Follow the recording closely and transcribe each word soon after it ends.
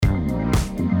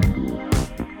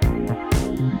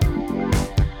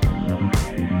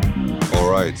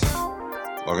right.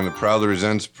 Welcome to Proudly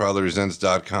Resents,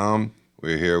 proudlyresents.com.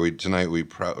 We're here.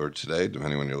 Today,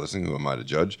 depending when you're listening, who am I to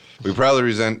judge? We proudly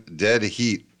resent Dead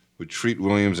Heat with Treat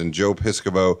Williams and Joe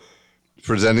Piscopo.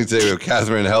 Presenting today with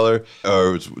Catherine Heller.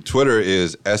 Her Twitter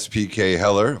is SPK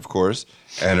Heller, of course,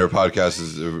 and her podcast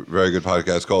is a very good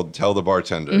podcast called Tell the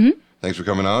Bartender. Mm-hmm. Thanks for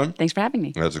coming on. Thanks for having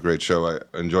me. That's a great show. I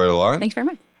enjoyed it a lot. Thanks very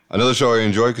much. Another show I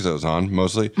enjoyed because I was on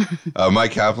mostly.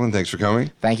 Mike Kaplan, thanks for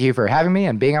coming. Thank you for having me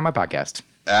and being on my podcast.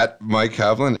 At Mike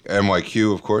Kaplan,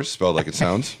 MYQ, of course, spelled like it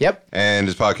sounds. Yep. And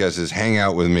his podcast is Hang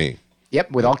Out With Me.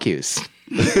 Yep, with all Q's.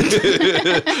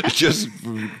 Just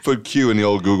put Q in the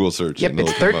old Google search. Yep,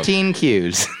 it's 13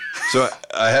 Q's. So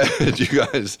I had you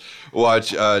guys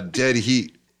watch Dead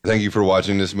Heat. Thank you for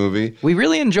watching this movie. We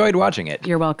really enjoyed watching it.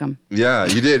 You're welcome. Yeah,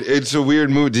 you did. It's a weird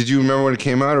movie. Did you remember when it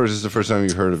came out, or is this the first time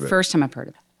you heard of it? First time I've heard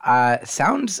of it. It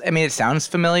sounds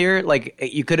familiar. Like,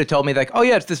 you could have told me, like, oh,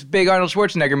 yeah, it's this big Arnold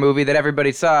Schwarzenegger movie that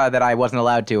everybody saw that I wasn't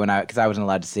allowed to, because I wasn't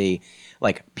allowed to see,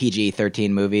 like, PG-13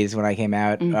 movies when I came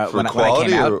out. For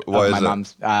quality, or why is my that?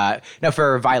 mom's, no,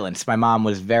 for violence. My mom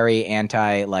was very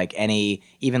anti, like,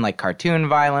 even, like, cartoon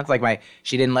violence. Like,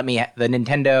 she didn't let me, the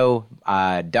Nintendo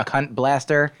Duck Hunt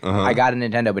blaster, I got a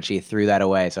Nintendo, but she threw that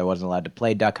away, so I wasn't allowed to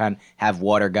play Duck Hunt, have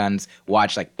water guns,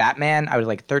 watch, like, Batman. I was,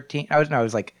 like, 13, I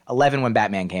was, like, 11 when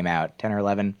Batman came out, 10 or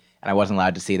 11, and I wasn't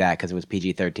allowed to see that because it was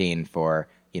PG-13 for,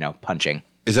 punching.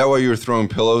 Is that why you were throwing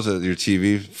pillows at your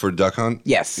TV for Duck Hunt?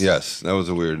 Yes. Yes, that was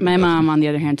a weird... My mom, on the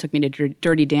other hand, took me to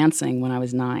Dirty Dancing when I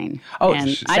was 9. Oh,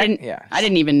 and I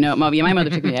didn't even know. My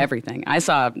mother took me to everything. I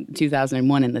saw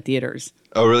 2001 in the theaters.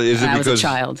 Oh, really? Is it when because I was a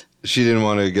child? She didn't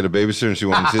want to get a babysitter and she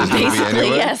wanted to see this movie Basically,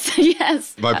 anyway?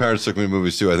 yes. My parents took me to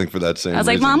movies too, I think, for that same reason. I was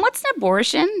like, Mom, what's an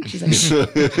abortion? She's like,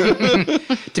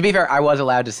 To be fair, I was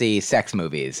allowed to see sex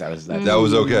movies. That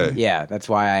was okay. Yeah, that's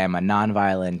why I am a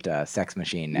non-violent sex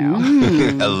machine now.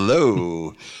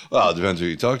 Hello. Well, it depends who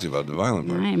you talk to about the violent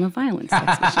part. I am a violent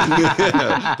sex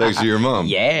machine. Thanks to your mom.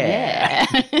 Yeah.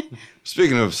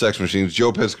 Speaking of sex machines,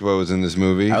 Joe Piscopo was in this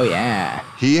movie. Oh, yeah.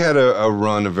 He had a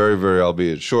run, a very, very,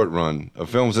 albeit short run, of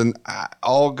films, and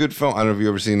all good films. I don't know if you've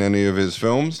ever seen any of his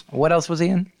films. What else was he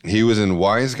in? He was in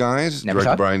Wise Guys, Never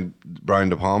directed saw it. Brian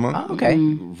De Palma. Oh, okay.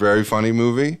 Very funny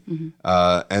movie.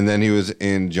 And then he was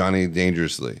in Johnny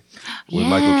Dangerously with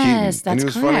Michael Keaton. That's and he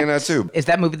was funny in that too. Is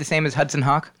that movie the same as Hudson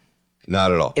Hawk?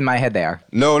 Not at all. In my head, they are.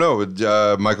 No, with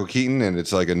Michael Keaton, and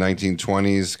it's like a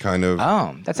 1920s kind of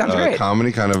Oh, that sounds great.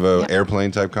 comedy, kind of a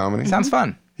airplane type comedy. Sounds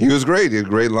fun. He was great. He had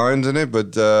great lines in it,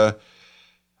 but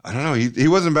I don't know. He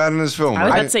wasn't bad in this film. I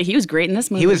was right? about to say, he was great in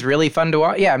this movie. He was really fun to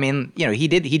watch. Yeah, I mean, he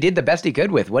did the best he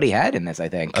could with what he had in this, I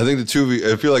think. I think the two of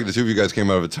you, I feel like the two of you guys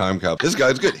came out of a time cap. This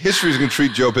guy's good. History's going to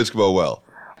treat Joe Piscopo well.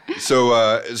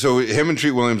 So him and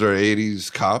Treat Williams are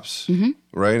 80s cops,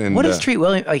 right? And What is Treat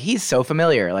Williams? Like, he's so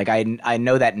familiar. Like, I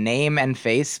know that name and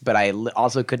face, but I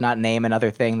also could not name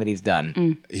another thing that he's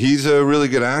done. He's a really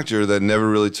good actor that never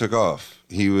really took off.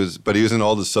 He was in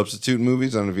all the Substitute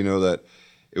movies. I don't know if you know that.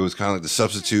 It was kind of like The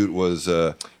Substitute was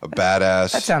a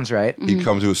badass. That sounds right. He'd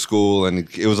come to a school, and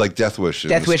it was like Death Wish.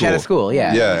 Death Wish at a school,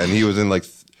 yeah. Yeah, and he was in like,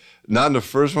 not in the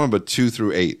first one, but 2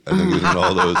 through 8. I think he was in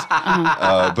all those.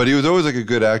 But he was always like a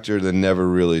good actor that never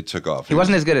really took off. He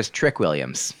wasn't as good as Trick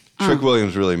Williams. Trick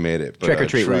Williams really made it. But, Trick or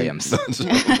Treat Williams.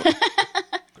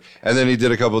 And then he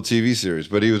did a couple of TV series,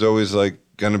 but he was always like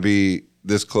going to be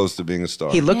this close to being a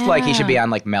star. He looked like he should be on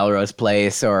like Melrose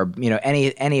Place or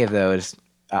any of those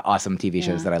awesome TV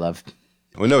shows that I love.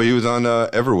 Well, no, he was on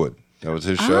Everwood. That was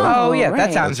his show. Oh yeah, right.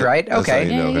 that sounds right. That's how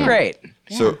Okay, you know him. great.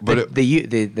 So, but The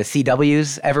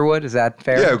CW's Everwood, is that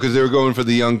fair? yeah, because they were going for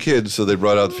the young kids, so they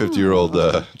brought out 50-year-old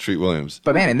Treat Williams.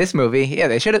 But man, in this movie, yeah,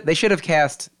 they should have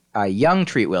cast young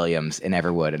Treat Williams in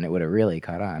Everwood, and it would have really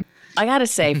caught on. I gotta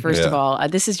say, first of all,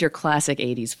 this is your classic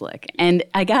 80s flick. And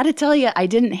I gotta tell you, I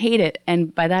didn't hate it.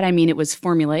 And by that I mean it was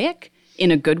formulaic in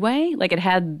a good way. Like, it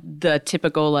had the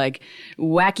typical, like,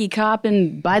 wacky cop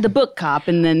and by the book cop,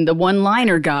 and then the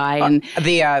one-liner guy. And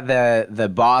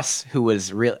The boss who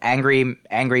was real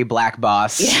angry black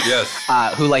boss.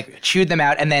 Yes. Who like chewed them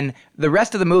out, and then the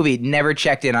rest of the movie never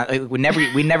checked in on.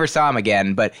 We never saw him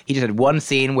again. But he just had one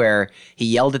scene where he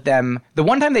yelled at them. The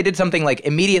one time they did something like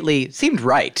immediately seemed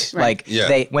right. Like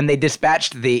when they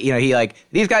dispatched he like,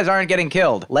 these guys aren't getting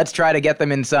killed. Let's try to get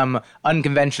them in some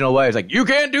unconventional way. It's like, you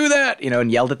can't do that,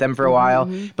 and yelled at them for a while.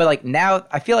 But like now,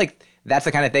 I feel like that's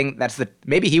the kind of thing.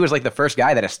 Maybe he was like the first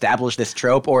guy that established this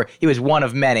trope, or he was one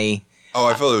of many. Oh,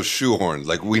 I felt it was shoehorned.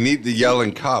 Like, we need the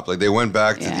yelling cop. Like, they went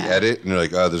back to the edit, and they're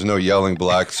like, oh, there's no yelling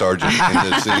black sergeant in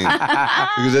this scene.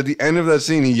 Because at the end of that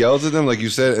scene, he yells at them, like you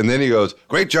said, and then he goes,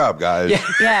 great job, guys.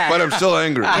 Yeah. But I'm still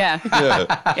angry. Yeah.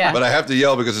 But I have to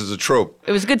yell because it's a trope.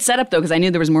 It was a good setup, though, because I knew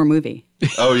there was more movie.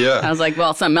 Oh, yeah. I was like,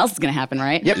 well, something else is going to happen,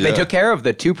 right? Yep, they took care of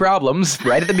the two problems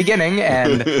right at the beginning,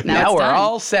 and now we're done.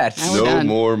 all set. Now we're No done.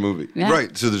 more movie. Yeah.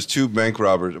 Right. So there's two bank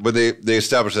robbers, but they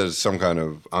establish that it's some kind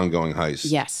of ongoing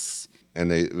heist. Yes. And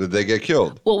they get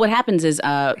killed. Well, what happens is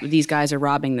these guys are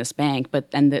robbing this bank,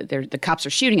 but then the cops are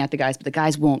shooting at the guys, but the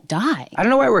guys won't die. I don't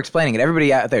know why we're explaining it.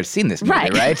 Everybody out there's seen this movie,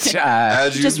 Right. right?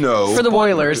 As you Just know. for the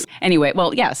Spoilers. Anyway,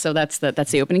 well, yeah. So that's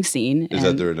the opening scene. Is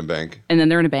that they're in a bank? And then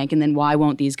they're in a bank, and then why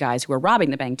won't these guys who are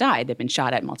robbing the bank die? They've been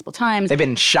shot at multiple times. They've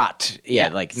been shot. Yeah,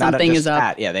 Yeah, like not something just is up.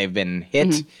 at. Yeah, they've been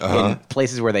hit in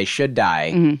places where they should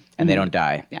die, and they don't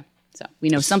die. Yeah. So we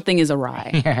know something is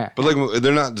awry. But like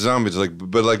they're not zombies.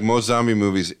 But like most zombie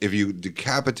movies, if you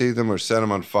decapitate them or set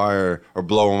them on fire or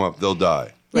blow them up, they'll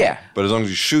die. Yeah. But as long as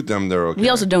you shoot them, they're okay. We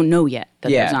also don't know yet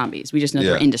that Yeah. they're zombies. We just know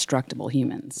Yeah. they're indestructible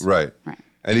humans. Right. Right.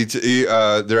 And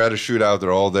they're at a shootout.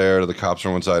 They're all there. The cops are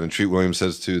on one side, and Treat Williams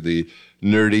says to the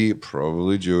nerdy,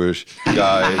 probably Jewish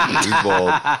guy, he's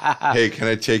bald, hey, can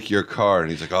I take your car?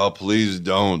 And he's like, oh, please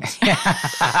don't.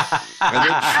 And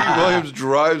then Treat Williams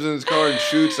drives in his car and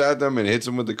shoots at them and hits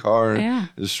them with the car and Yeah.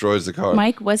 destroys the car.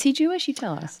 Mike, was he Jewish? You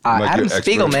tell us. Mike, Adam you're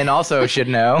expert. Spiegelman also should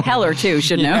know. Heller, too,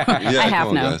 should know. I have come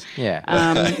on, known. guys.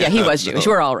 Yeah. Yeah, he was Jewish.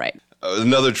 We're all right.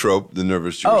 Another trope, the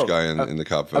nervous Jewish Oh, guy in the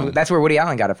cop film. That's where Woody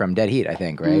Allen got it from, Dead Heat, I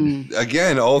think, right?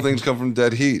 Again, all things come from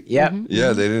Dead Heat. Yep.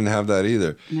 Yeah, they didn't have that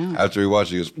either. No. After he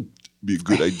watched it, he goes, be a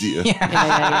good idea.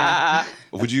 Yeah.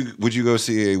 Would you go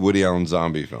see a Woody Allen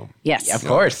zombie film? Yes. Of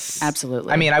course.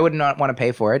 Absolutely. I mean, I would not want to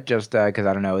pay for it just because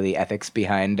I don't know the ethics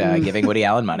behind giving Woody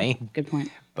Allen money. Good point.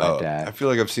 But, I feel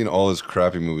like I've seen all his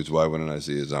crappy movies. Why wouldn't I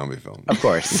see a zombie film? of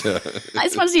course. I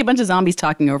just want to see a bunch of zombies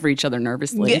talking over each other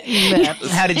nervously.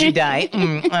 How did you die?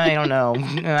 I don't know.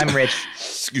 I'm rich.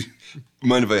 Excuse,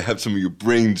 mind if I have some of your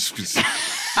brains? Your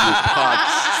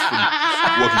pots.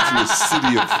 Welcome to the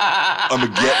city of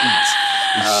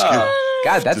Armageddon.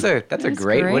 God, that's a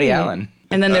great Woody Allen.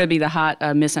 And then there'd be the hot,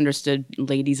 misunderstood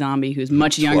lady zombie who's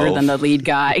much younger 12. than the lead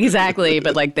guy. Exactly.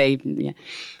 But like yeah.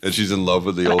 And she's in love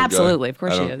with the old guy. Absolutely, of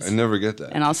course I she don't- is. I never get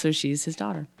that. And also she's his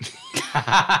daughter.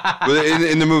 But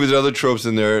in the movies, there are other tropes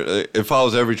in there. It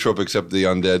follows every trope except the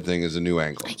undead thing is a new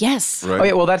angle. Yes. Right? Oh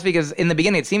yeah, well that's because in the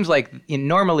beginning it seems like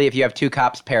normally if you have two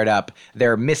cops paired up,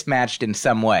 they're mismatched in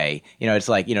some way. You know, it's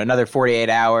like another 48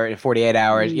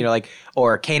 hours. You know, like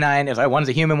or canine. It's like one's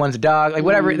a human, one's a dog. Like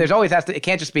whatever. There's always has to. It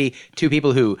can't just be two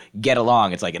people who get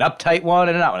along. It's like an uptight one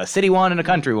and a city one and a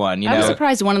country one. You I was know.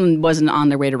 surprised one of them wasn't on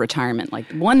their way to retirement. Like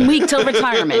 1 week till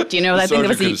retirement. You know, I think that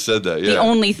was Sergeant could have said that, yeah. the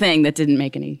only thing that didn't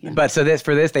make any. But so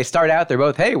they start out. They're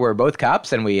both we're both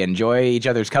cops and we enjoy each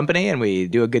other's company and we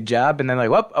do a good job. And then like,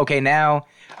 well, okay, now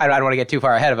I don't want to get too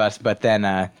far ahead of us, but then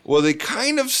Well, they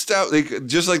kind of step. They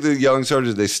just like the yelling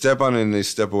sergeants. They step on it and they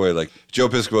step away. Like Joe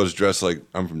Piscopo is dressed like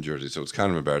I'm from Jersey, so it's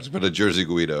kind of embarrassing, but a Jersey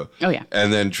Guido. Oh, yeah.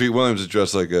 And then Treat Williams is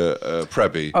dressed like a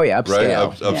preppy. Oh, yeah, right,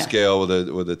 upscale.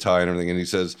 upscale with a tie and everything. And he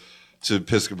says to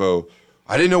Piscopo,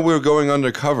 "I didn't know we were going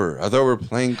undercover. I thought we were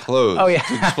plain clothes." Oh, yeah.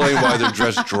 To explain why they're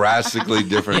dressed drastically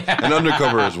different. And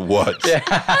undercover is what?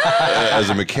 As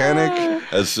a mechanic,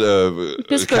 as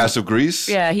a cast of grease.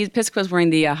 Yeah, Piscopo's wearing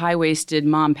the high-waisted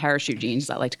mom parachute jeans,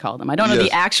 I like to call them. I don't know Yes.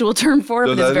 the actual term for it,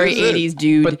 No, but it's that very is it. 80s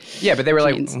dude. but they were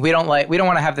like, jeans. we don't want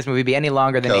to have this movie be any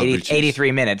longer than Calvary 80, cheese.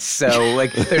 83 minutes. So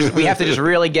like, we have to just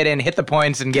really get in, hit the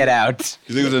points, and get out.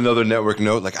 You think it was another network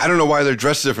note? Like, I don't know why they're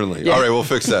dressed differently. All right, we'll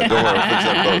fix that. Don't worry, we'll fix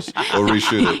that post. We'll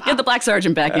reshoot it. Get the black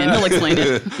sergeant back in. He'll explain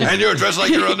it. And you're dressed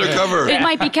like you're undercover. It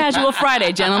might be casual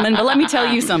Friday, gentlemen, but let me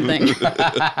tell you something.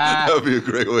 That would be a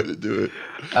great way to do it.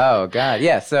 Oh God,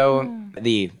 yeah. So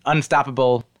the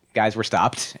unstoppable guys were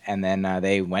stopped, and then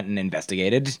they went and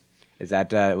investigated. Is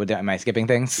that am I skipping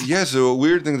things? Yeah, so a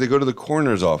weird thing, they go to the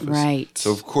coroner's office. Right.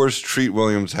 So, of course, Treat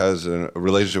Williams has a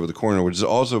relationship with the coroner, which has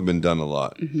also been done a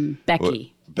lot.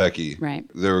 Becky. Becky. Right.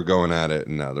 They were going at it,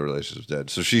 and now the relationship's dead.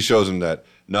 So she shows him that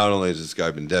not only has this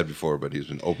guy been dead before, but he's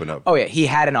been opened up. Oh yeah, he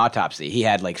had an autopsy. He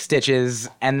had like stitches,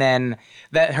 and then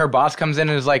her boss comes in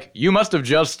and is like, "You must have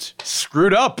just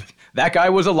screwed up. That guy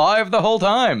was alive the whole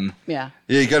time." Yeah.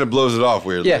 Yeah, he kind of blows it off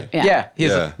weirdly. Yeah. He's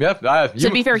Yeah. like, "Yep." So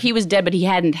to be fair, he was dead, but he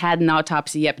hadn't had an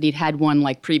autopsy yet, but he'd had one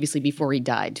like previously before he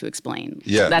died to explain.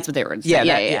 Yeah. So that's what they were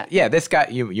saying. Yeah. This guy,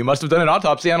 you must have done an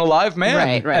autopsy on a live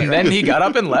man. Right, and then he got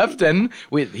up and left, and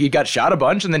he got shot a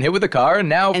bunch, and then hit with a car, and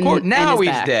now, of And- course, and now is he's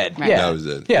back. dead. Right. Yeah. Now he's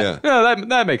dead. Yeah. Yeah. No,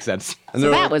 that makes sense. And So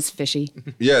they're that like, was fishy.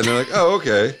 Yeah, and they're like, oh,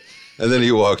 okay. And then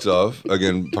he walks off.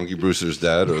 Again, Punky Brewster's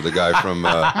dad or the guy from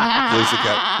Police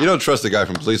Academy. You don't trust the guy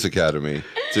from Police Academy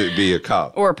to be a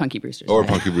cop. Or Punky Brewster's Or dad.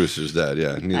 Punky Brewster's dad,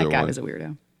 yeah. Neither That guy one. was a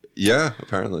weirdo. Yeah,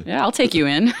 apparently. Yeah, I'll take you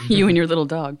in. You and your little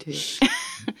dog, too.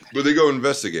 But they go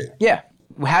investigate. Yeah.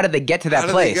 How did they get to that How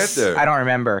did place? they get there? I don't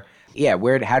remember. Yeah,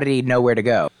 how did he know where to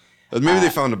go? Maybe they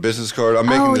found a business card. I'm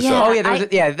making this yeah. up. Oh,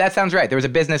 yeah, that sounds right. There was a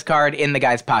business card in the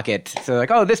guy's pocket. So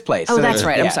like, oh, this place. Oh, So that's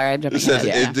right. yeah. I'm sorry. I'm jumping It said,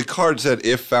 ahead. the card said,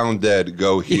 if found dead,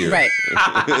 go here. Right.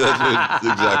 That's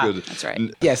exactly. That's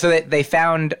right. Yeah, so they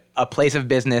found a place of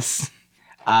business,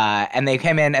 and they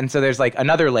came in, and so there's like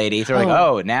another lady. So they're like,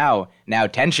 oh, now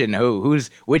tension.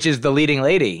 Which is the leading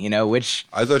lady? You know, which?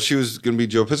 I thought she was going to be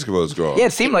Joe Piscopo's girl. Yeah,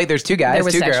 it seemed like there's two guys, There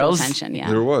was two sexual girls. tension, yeah.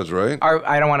 There was, right?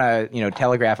 I don't want to,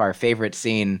 telegraph our favorite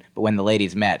scene when the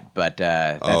ladies met, but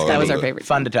that's Oh, gonna was be our favorite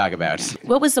fun to talk about.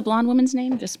 What was the blonde woman's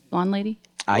name? Just blonde lady?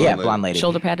 Yeah, lady. blonde lady.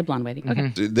 Shoulder padded blonde lady. Okay.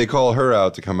 They call her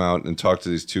out to come out and talk to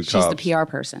these two She's cops. the PR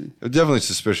person. Definitely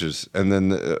suspicious. And then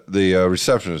the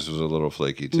receptionist was a little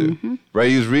flaky, too. Mm-hmm. Right?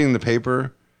 He was reading the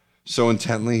paper so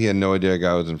intently, he had no idea a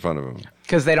guy was in front of him.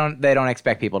 Because they don't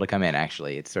expect people to come in.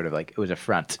 Actually, it's sort of like it was a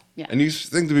front. Yeah. And you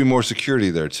think there'd be more security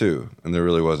there, too. And there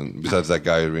really wasn't, besides that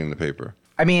guy reading the paper.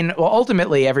 I mean, well,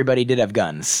 ultimately everybody did have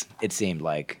guns. It seemed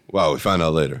like. Wow, we found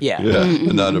out later. Yeah.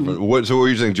 Not different. So what were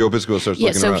you saying? Joe Piscopo starts Yeah,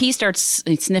 looking so around. he starts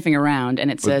sniffing around, and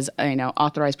it says,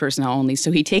 authorized personnel only.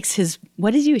 So he takes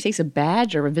he takes a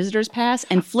badge or a visitor's pass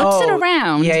and flips it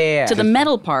around yeah. to the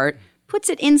metal part, puts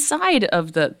it inside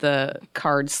of the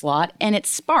card slot, and it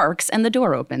sparks, and the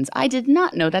door opens. I did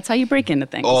not know that's how you break into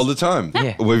things. All the time.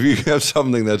 Yeah. Well, if you have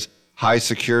something that's high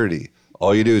security,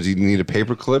 all you do is you need a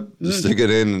paper clip, just stick it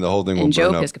in, and the whole thing will and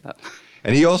Joe burn up. Piscopo.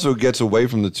 And he also gets away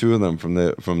from the two of them from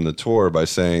the tour by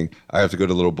saying, "I have to go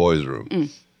to little boy's room."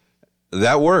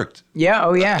 That worked. Yeah.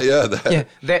 Oh, yeah.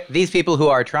 Yeah. These people who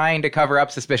are trying to cover up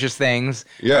suspicious things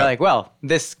Yeah. are like, well,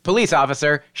 this police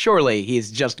officer, surely he's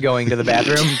just going to the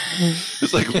bathroom.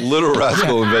 It's like Little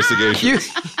Rascal investigation.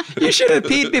 You should have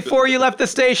peed before you left the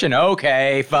station.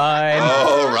 Okay, fine.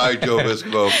 All right, Joe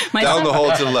Piscopo. My Down son- the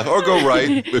hall to the left, or go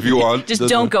right if you want. Just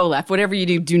Doesn't- don't go left. Whatever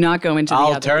you do not go into the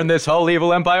I'll other. turn this whole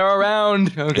evil empire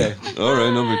around. Okay. All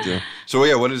right, no big deal. So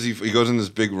yeah, what is he? He goes in this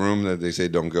big room that they say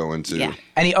don't go into. Yeah.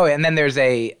 And then there's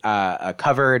a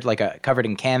covered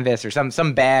in canvas or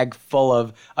some bag full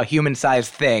of a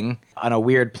human-sized thing on a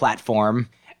weird platform,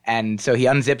 and so he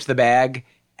unzips the bag.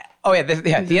 Oh yeah,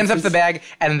 he unzips the bag,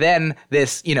 and then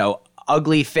this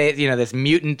ugly face, this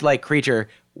mutant-like creature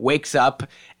wakes up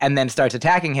and then starts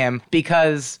attacking him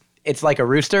because it's like a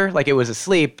rooster, like it was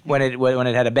asleep when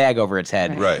it had a bag over its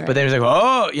head. Right. But then it's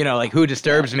like, who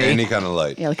disturbs me? Any kind of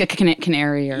light. Yeah, like a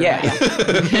canary or Yeah.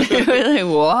 Like,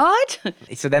 what?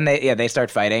 So then they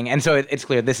start fighting, and so it's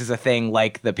clear this is a thing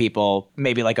like the people,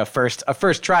 maybe like a first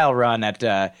trial run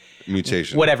at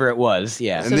Mutation. whatever it was.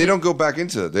 Yeah. And they don't go back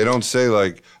into it. They don't say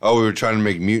like, "Oh, we were trying to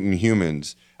make mutant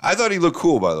humans." I thought he looked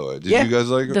cool, by the way. Did Yeah. you guys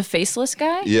like him? The faceless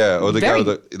guy? Yeah, or the Very- guy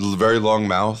with the very long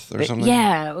mouth or something.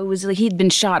 Yeah, it was like he'd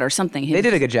been shot or something. They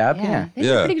did a good job. Yeah. They did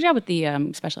Yeah. a pretty good job with the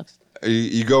special effects.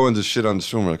 You go into shit on this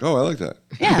film, like, oh, I like that.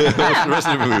 Yeah, The rest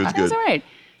of the movie was that was good. all right.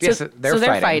 Yes, So they're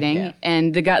they're fighting, fighting, yeah.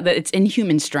 and the guy it's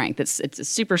inhuman strength. It's a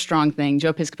super strong thing.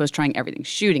 Joe Piscopo's trying everything,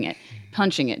 shooting it,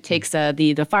 punching it, takes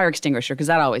the fire extinguisher because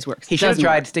that always works. He should have Doesn't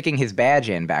tried work. sticking his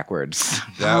badge in backwards.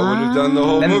 That would have done the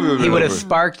whole Then movie. he would have over.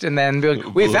 sparked and then be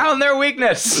like, we found their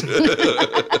weakness.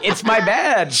 It's my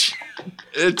badge.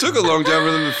 It took a long time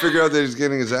for them to figure out that he's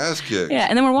getting his ass kicked. Yeah,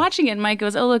 and then we're watching it, and Mike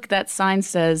goes, "Oh, look, that sign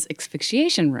says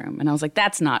asphyxiation room," and I was like,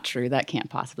 "That's not true. That can't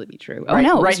possibly be true." Oh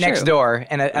no, right it's next true. door.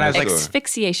 And I was like, door.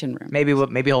 Asphyxiation room. maybe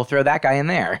he'll throw that guy in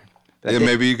there. Yeah,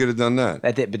 maybe you could have done that.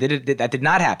 That did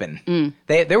not happen.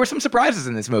 There were some surprises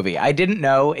in this movie. I didn't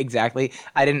know exactly.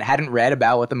 hadn't read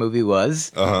about what the movie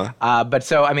was. But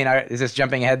so I mean, is this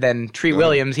jumping ahead? Then Treat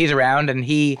Williams, he's around and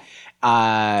he.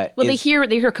 They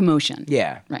hear commotion.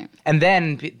 Yeah. Right. And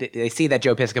then they see that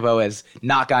Joe Piscopo has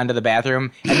not gone to the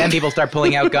bathroom, and then people start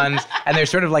pulling out guns, and there's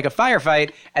sort of like a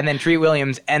firefight, and then Treat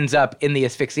Williams ends up in the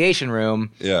asphyxiation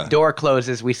room. Yeah. Door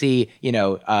closes. We see,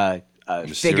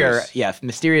 figure,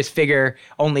 mysterious figure.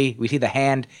 Only we see the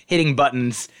hand hitting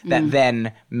buttons that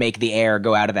then make the air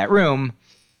go out of that room.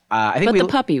 I think But the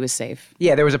puppy was safe.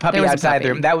 Yeah, there was a puppy There was a outside the puppy.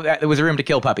 room. That was a room to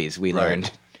kill puppies. We learned.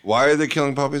 Why are they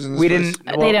killing puppies in this We place?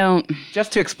 didn't. They don't.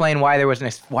 Just to explain why there was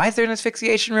why is there an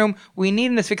asphyxiation room? We need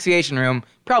an asphyxiation room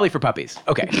Probably for puppies.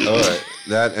 Okay. All right.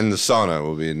 That and the sauna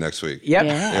will be next week. Yep.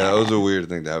 Yeah. Yeah, that was a weird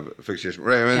thing to have asphyxiation.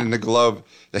 Right. I mean, the glove,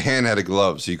 the hand had a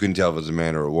glove, so you couldn't tell if it was a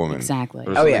man or a woman. Exactly.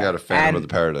 Or Oh, yeah. They got a Phantom And- of the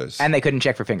Paradise. And they couldn't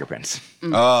check for fingerprints.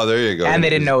 Oh, there you go. And they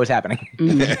didn't know what was happening.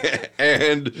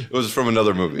 And it was from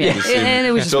another movie. Yeah. It seemed And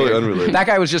it was just totally weird. unrelated. That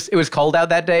guy was it was cold out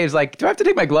that day. He was like, do I have to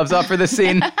take my gloves off for this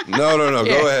scene? No.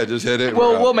 Yeah. Go ahead. Just hit it.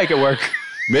 We'll make it work.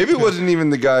 Maybe it wasn't even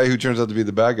the guy who turns out to be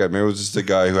the bad guy. Maybe it was just the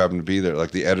guy who happened to be there,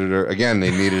 like the editor. Again,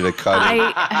 they needed a cut,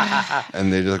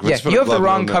 and they're just like, Yeah, "Let's put you a have the glove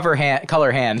wrong on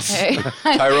color hands.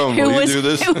 Tyrone, will you was, do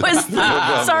this? It was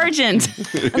the sergeant.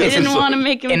 They didn't want to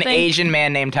make him An think. Asian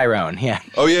man named Tyrone. Yeah.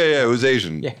 Oh yeah, it was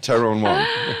Asian. Tyrone Wong.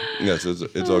 Yes, it's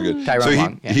all good. Tyrone so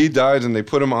Wong, yeah. he dies, and they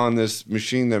put him on this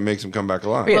machine that makes him come back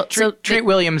alive. Yeah, Well, so Treat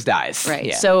Williams dies. Right.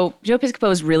 Yeah. So Joe Piscopo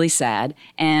is really sad,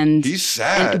 and He's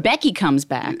sad. And Becky comes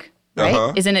back. Right?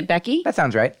 Uh-huh. Isn't it Becky? That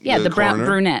sounds right. yeah, The the brown coroner?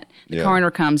 brunette. The Yeah. coroner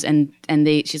comes and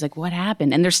she's like, "What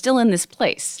happened?" And they're still in this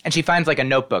place. And she finds like a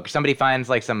notebook. Somebody finds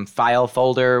like some file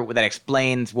folder that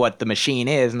explains what the machine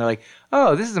is, and they're like,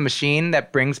 "Oh, this is a machine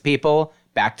that brings people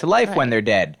back to life when they're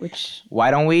dead. Which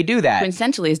Why don't we do that?"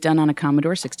 essentially is done on a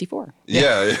Commodore 64.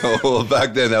 Yeah, well,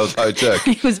 back then that was high tech.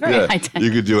 It was very high tech.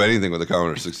 You could do anything with a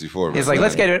Commodore 64. It's like,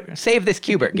 let's save this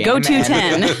Qbert game. Go to and-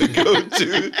 10. Go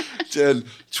to 10,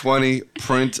 20,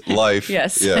 print life.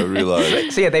 Yes. Yeah,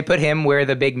 realize. So yeah, they put him where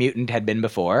the big mutant had been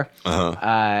before,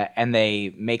 and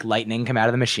they make lightning come out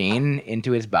of the machine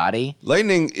into his body.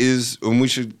 Lightning is, and we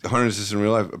should harness this in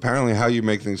real life, apparently how you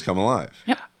make things come alive.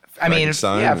 I mean,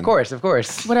 Frankenstein yeah, of and- course.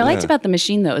 What I liked Yeah. about the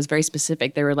machine, though, is very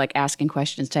specific. They were like asking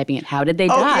questions, typing it. How did they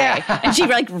die? yeah. And she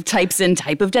like types in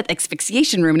type of death,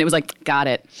 asphyxiation room, and it was like, got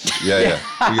it, Yeah.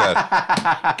 You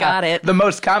got got it. The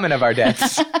most common of our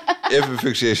deaths. it. If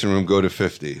asphyxiation room, go to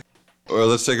 50. Or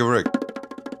let's take a break.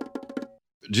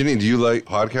 Janine, do you like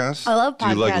podcasts? I love podcasts.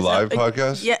 Do you like live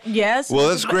podcasts? Yeah, yes. Well,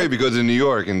 that's great because in New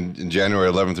York, in January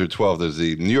 11th through 12th, there's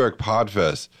the New York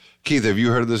Podfest. Keith, have you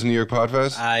heard of this New York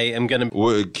Podfest? I am going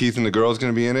to. Keith and the girls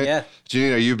going to be in it? Yeah.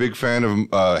 Janine, are you a big fan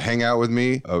of Hang Out With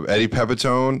Me, of Eddie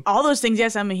Pepitone? All those things,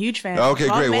 yes, I'm a huge fan. Okay,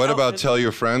 Rock great. What Metal. about Tell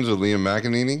Your Friends with Liam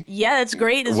McEnany? Yeah, that's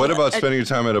great. as What well. about spending your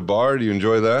time at a bar? Do you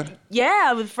enjoy that?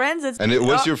 Yeah, with friends. It's, And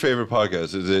what's your favorite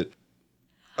podcast? Is it?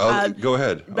 Go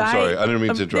ahead. I'm sorry. I didn't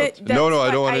mean to interrupt. No,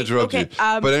 I don't want to interrupt you.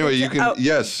 But anyway, you can.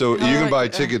 Yes, so you can buy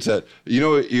tickets at. You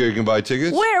know what? You can buy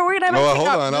tickets. Where? We're gonna have a Oh, ticket-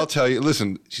 hold on. I'll tell you.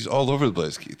 Listen, she's all over the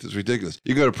place, Keith. It's ridiculous.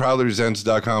 You can go to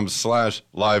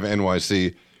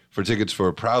proudlyresents.com/live-NYC for tickets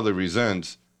for Proudly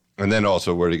Resents, and then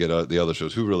also where to get the other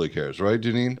shows. Who really cares, right,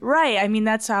 Janine? Right. I mean,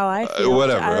 that's how I feel.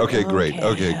 Whatever. Okay, great.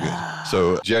 Okay, good.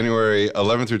 So January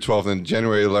 11th through 12th, and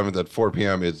January 11th at 4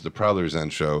 p.m. is the Proudly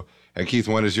Resent show. And Keith,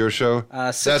 when is your show?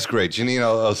 That's great. Janine,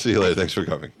 I'll see you later. Thanks for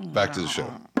coming. Back to the show.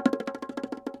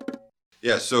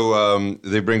 Yeah, so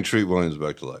they bring Treat Williams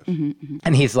back to life.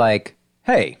 And he's like,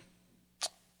 "Hey,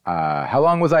 how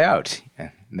long was I out?"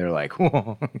 And they're like,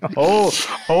 hold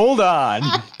on.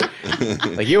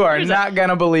 Like, you are not going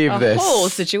to believe A this. whole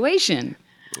situation.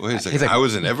 Wait a second. like- I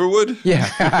was in Everwood?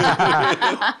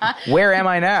 Yeah. Where am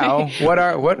I now?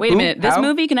 What? Wait a minute. This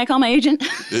movie? Can I call my agent?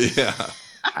 Yeah.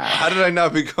 How did I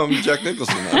not become Jack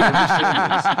Nicholson?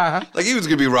 Like, he was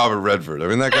going to be Robert Redford. I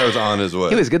mean, that guy was on his way.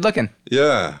 He was good looking.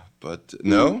 Yeah, but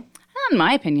no? Not in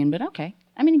my opinion, but okay.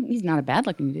 I mean, he's not a bad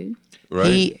looking dude.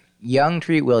 Right? Young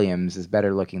Treat Williams is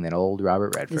better looking than old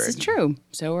Robert Redford. This is true.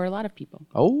 So are a lot of people.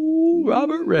 Oh,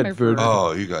 Robert Redford.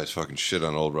 Oh, you guys fucking shit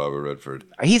on old Robert Redford.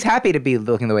 He's happy to be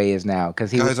looking the way he is now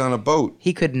because Guy's on a boat.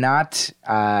 he could not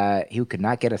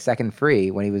get a second free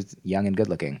when he was young and good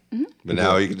looking. But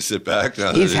now he can sit back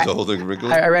now that He's he's ha- old and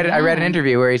wrinkled. I read an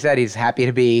interview where he said he's happy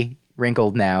to be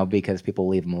wrinkled now because people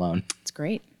leave him alone. It's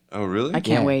great. Oh, really? I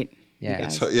can't Yeah. wait. Yeah. You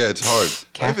guys. It's hard.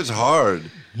 Life is hard.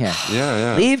 Yeah.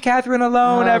 Yeah. Leave Catherine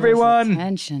alone, Oh, this everyone.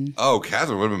 attention. Oh,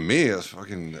 Catherine would have been me. That's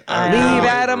fucking. Leave know.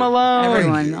 Adam alone.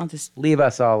 Everyone, I'll just. Leave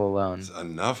us all alone.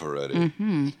 Enough already.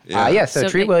 So So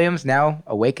Treat they- Williams now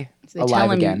awake, They alive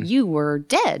tell him again. you were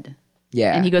dead.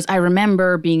 Yeah. And he goes, I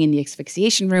remember being in the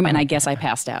asphyxiation room, and I guess I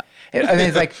passed out. And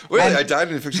it's like, Wait, and- I died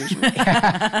in a fixation.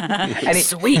 and he-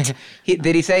 Sweet.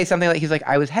 did he say something like, he's like,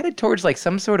 I was headed towards like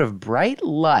some sort of bright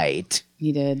light,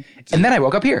 He did. and then I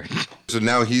woke up here. So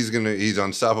now he's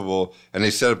unstoppable, and they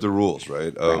set up the rules,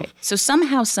 right? Of Right. So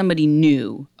somehow somebody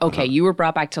knew, okay, you were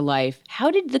brought back to life.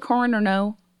 How did the coroner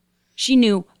know? She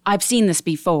knew, I've seen this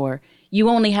before. You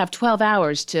only have 12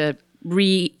 hours to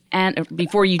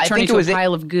before you I turn think into it was a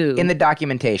pile of goo. In the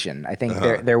documentation, I think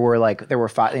there were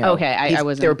five. Okay, I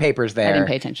wasn't- There were papers there I didn't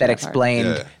pay attention that to that part. explained.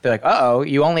 Yeah. They're like,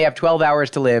 you only have 12 hours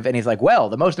to live, and he's like, well,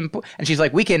 the most important. And she's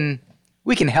like, we can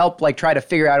we can help, like, try to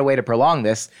figure out a way to prolong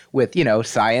this with,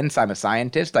 science. I'm a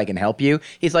scientist. I can help you.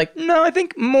 He's like, no, I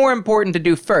think more important to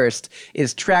do first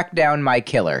is track down my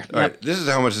killer. All right, this is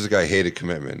how much this guy hated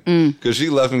commitment. Because she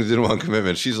left him because didn't want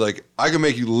commitment. She's like, I can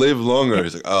make you live longer.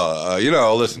 He's like,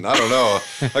 listen, I don't know.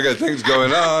 I got things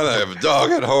going on. I have a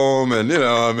dog at home, and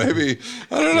maybe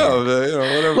I don't know,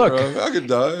 whatever. Look, I could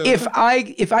die. If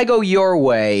I go your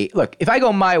way, if I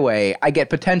go my way, I get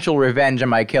potential revenge on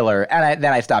my killer, and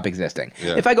then I stop existing.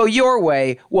 Yeah. If I go your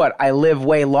way, what? I live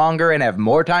way longer and have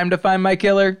more time to find my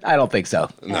killer? I don't think so.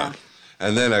 No.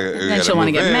 And then then she'll want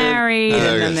to get married,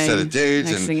 and then set a date.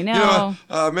 Next and thing you know,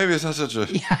 maybe it's not such a.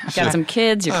 got some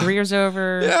kids, your career's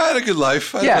over. Yeah, I had a good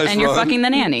life. And you're fucking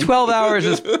the nanny. 12 hours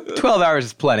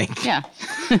is plenty. Yeah.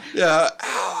 Yeah.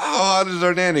 How hot is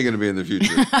our nanny going to be in the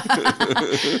future?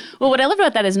 Well, what I love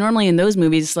about that is normally in those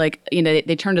movies, like,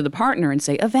 they turn to the partner and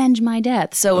say, avenge my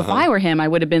death. So if I were him, I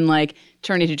would have been like,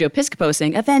 turning to Joe Piscopo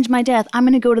saying, avenge my death. I'm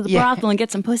going to go to the brothel and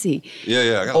get some pussy.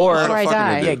 Yeah. I got Or a lot of I fucking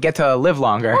die. to do. Yeah, get to live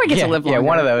longer. Or get to live longer. Yeah,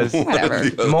 one of those.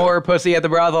 Whatever. More pussy at the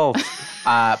brothel.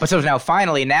 But so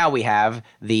now we have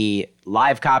the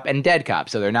live cop and dead cop,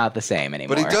 so they're not the same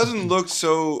anymore. But he doesn't look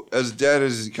so as dead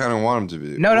as you kind of want him to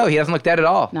be. No, he doesn't look dead at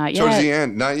all. Not Towards yet. the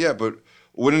end, not yet, but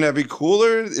wouldn't that be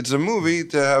cooler? It's a movie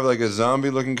to have like a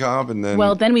zombie-looking cop, and then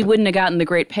Well, then we wouldn't have gotten the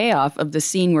great payoff of the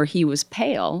scene where he was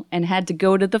pale and had to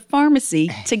go to the pharmacy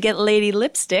to get lady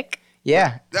lipstick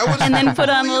Yeah. that was and then put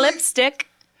on lipstick.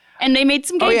 And they made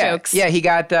some gay jokes. Yeah, he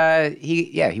got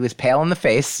he was pale in the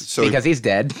face because he's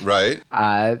dead. right.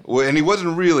 Well, and he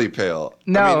wasn't really pale.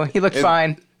 No, he looked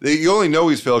fine. You only know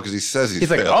he's pale because he says he's He's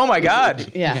pale. like, oh my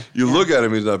God. Yeah. You look at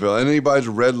him, he's not pale, and then he buys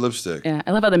red lipstick. Yeah,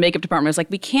 I love how the makeup department was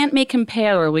like, we can't make him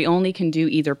paler. We only can do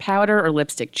either powder or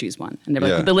lipstick. Choose one. And they're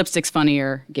like, Yeah. the lipstick's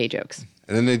funnier. Gay jokes.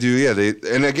 And then they do,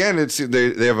 and again,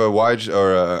 they have a wide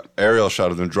or a aerial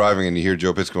shot of them driving, and you hear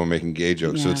Joe Piscopo making gay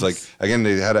jokes. So it's like, Yes. again,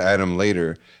 they had to add them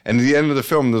later, and at the end of the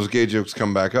film, those gay jokes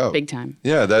come back up, Big time.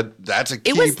 Yeah, that's a key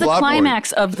It was the plot point.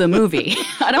 climax of the movie.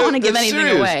 I don't want to give That's anything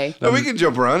serious. away. No, we can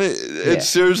jump around it. It's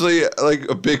seriously like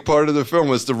a big part of the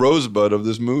film. It's the rosebud of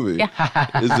this movie.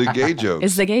 Is the gay joke.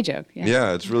 It's the gay joke. Yeah.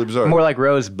 Yeah, it's really bizarre. More like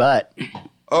Rose butt.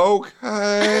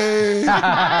 Okay. Come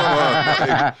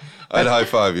on. I'd high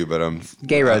five you, but I'm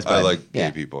Gay rosebud. I like gay Yeah.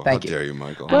 people. Thank How you. dare you,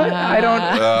 Michael? But I don't. I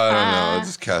don't know. I'll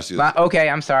just cast you. Okay,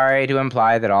 I'm sorry to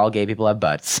imply that all gay people have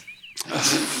butts.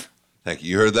 Thank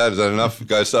you. You heard that? Is that enough?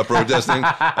 Guys, stop protesting.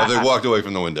 Have they walked away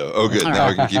from the window? Oh, good. Now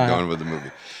we can keep going with the movie.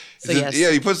 So yes.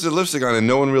 Yeah, he puts the lipstick on, and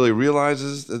no one really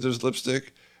realizes that there's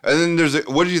lipstick. And then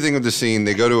what did you think of the scene?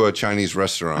 They go to a Chinese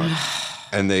restaurant,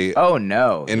 and they Oh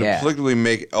no. Yeah. inexplicably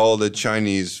make all the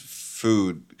Chinese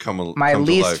food come to My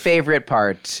least life. favorite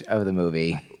part of the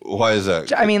movie. Why is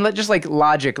that? I mean, just like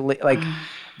logic, like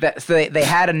that. So they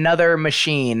had another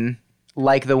machine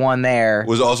like the one there.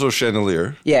 Was also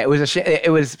chandelier. Yeah, it was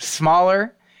it was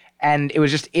smaller, and it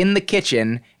was just in the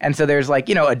kitchen. And so there's like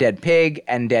a dead pig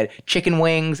and dead chicken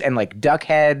wings and like duck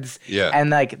heads. Yeah. And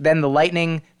like then the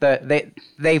lightning.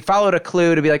 They followed a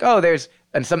clue to be like, oh, there's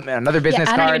another business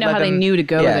I card. don't even know let how they them- knew to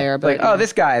go there, like, but- oh,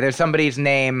 this guy. There's somebody's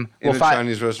name. In a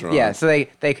Chinese restaurant. Yeah. So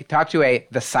they talked to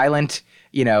the silent.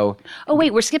 Oh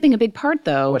wait, we're skipping a big part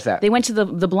though. What's that? They went to the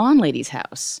blonde lady's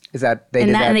house. Is that they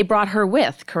did that? And they brought her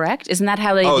with, correct? Isn't that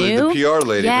how they Oh, knew? the PR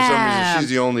lady. Yeah. For some reason, she's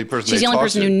the only person. She's they the only talk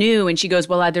person to. who knew, and she goes,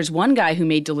 "Well, there's one guy who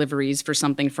made deliveries for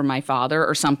something for my father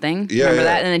or something. Yeah, Remember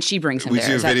yeah. that?" And then she brings him We there.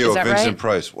 see a Is that- video is of that Vincent right?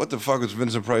 Price. What the fuck was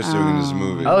Vincent Price doing in this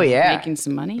movie? Oh yeah. Making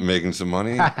some money. Making some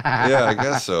money? Yeah, I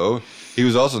guess so. He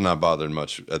was also not bothered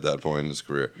much at that point in his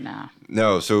career. No.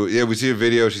 No, so yeah, we see a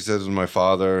video. She says it was my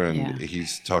father, and Yeah.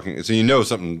 he's talking. So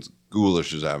something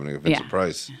ghoulish is happening if Vincent Yeah.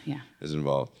 Price Yeah. is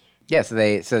involved. Yeah,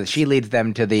 so she leads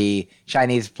them to the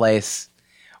Chinese place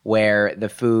where the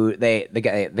food the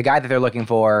guy that they're looking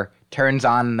for turns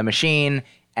on the machine,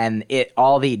 and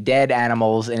all the dead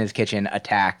animals in his kitchen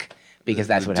attack because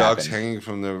that's The what ducks happens. hanging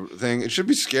from the thing. It should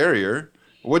be scarier.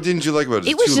 What didn't you like about it?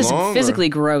 It was too just long, or- physically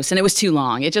gross, and it was too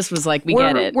long. It just was like, we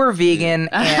get it. We're vegan,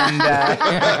 and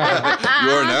You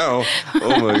are now.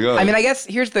 Oh my god. I mean, I guess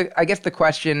the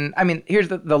question. I mean, here's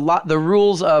the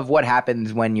rules of what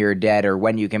happens when you're dead or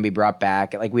when you can be brought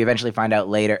back. Like we eventually find out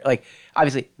later. Like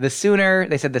obviously, the sooner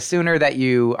that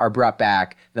you are brought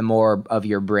back, the more of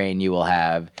your brain you will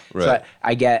have. Right. So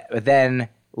I get. But then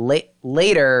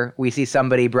later we see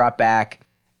somebody brought back.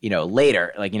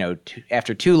 Later, like,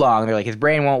 after too long, they're like, his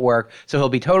brain won't work, so he'll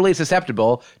be totally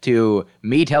susceptible to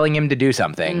me telling him to do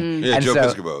something. yeah, And Joe so-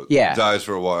 Piscopo Yeah. dies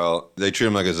for a while. They treat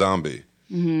him like a zombie.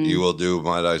 You will do,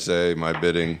 might I say, my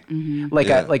bidding. Like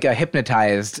Yeah. a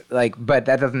hypnotized, but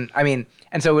that doesn't, I mean,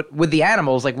 and so with the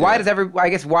animals, why Yeah.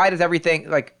 does why does everything,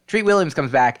 like, Treat Williams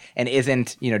comes back and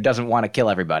doesn't want to kill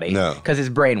everybody. No. Because his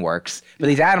brain works. But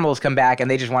these animals come back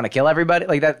and they just want to kill everybody.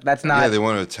 Like that's not. Yeah, they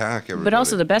want to attack everybody. But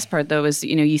also the best part, though, is,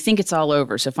 you think it's all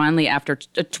over. So finally, after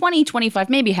 20, 25,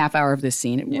 maybe half hour of this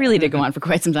scene, it really did go on for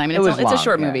quite some time. And it's a long,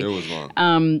 short yeah. movie. It was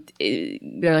long.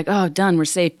 They're like, oh, done, we're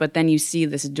safe. But then you see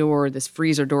this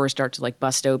freezer door start to like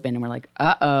bust open, and we're like,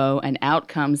 uh-oh. And out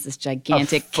comes this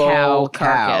gigantic full cow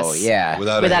cow, carcass. yeah.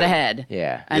 Without Without a head.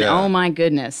 Yeah. And Yeah. oh my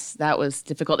goodness, that was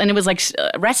difficult. And it was like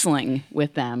wrestling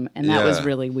with them, and that was Yeah.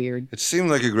 really weird. It seemed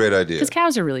like a great idea. Because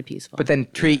cows are really peaceful. But then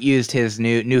Treat used his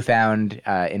newfound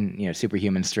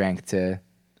superhuman strength to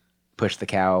push the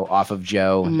cow off of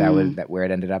Joe. That was where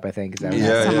it ended up, I think. Is that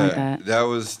Yeah, something yeah. like that. That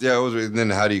was, yeah, it was. And then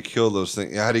how do you kill those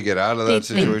things? How do you get out of that They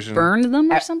situation? burned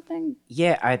them or something?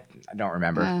 Yeah, I don't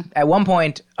remember. At one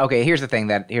point, okay, here's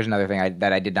another thing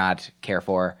that I did not care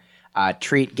for.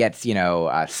 Treat gets,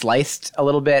 sliced a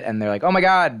little bit, and they're like, "Oh my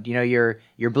God,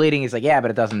 you're bleeding." He's like, "Yeah,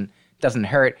 but it doesn't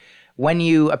hurt." When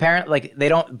you apparently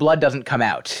blood doesn't come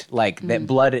out, like that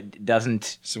blood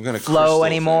doesn't Some kind of flow crystal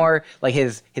anymore. Like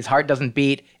his heart doesn't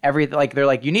beat. They're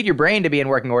like, you need your brain to be in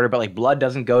working order, but like blood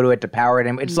doesn't go to it to power it.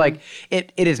 And it's like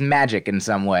it is magic in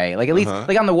some way. Like at least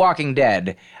like on The Walking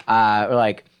Dead, or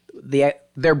like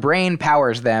their brain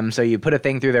powers them, so you put a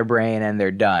thing through their brain and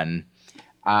they're done.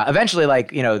 Eventually,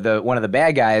 one of the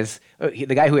bad guys,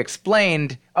 the guy who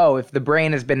explained, if the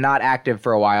brain has been not active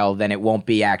for a while, then it won't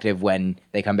be active when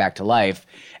they come back to life.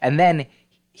 And then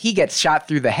he gets shot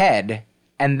through the head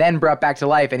and then brought back to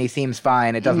life, and he seems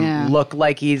fine. It doesn't look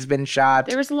like he's been shot.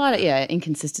 There was a lot of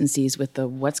inconsistencies with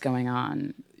what's going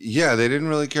on. Yeah, they didn't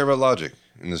really care about logic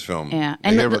in this film. Yeah, They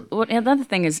and care about- another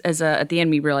thing is at the end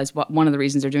we realize one of the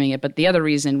reasons they're doing it, but the other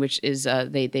reason, which is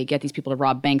they get these people to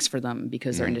rob banks for them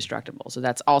because they're indestructible. So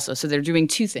that's also they're doing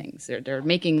two things. They're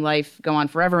making life go on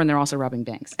forever, and they're also robbing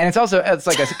banks. And it's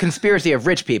like a conspiracy of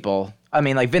rich people. I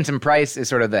mean, like Vincent Price is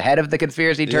sort of the head of the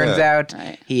conspiracy. Turns Yeah. out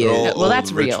Right. he They're is. all Well, that's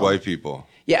old, rich real. white people.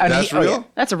 Yeah, and That's he- oh, real. yeah.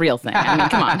 That's a real thing. I mean,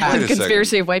 come on, Wait a conspiracy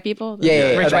second. of white people. Yeah,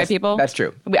 rich that's- white people. that's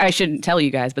true. I shouldn't tell you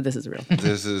guys, but this is real.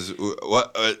 This is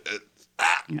what.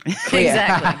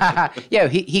 Exactly. Yeah,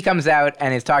 he comes out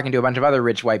and is talking to a bunch of other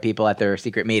rich white people at their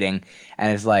secret meeting,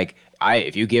 and is like,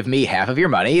 if you give me half of your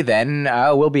money, then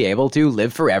we'll be able to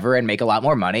live forever and make a lot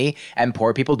more money, and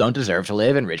poor people don't deserve to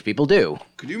live, and rich people do.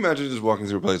 Could you imagine just walking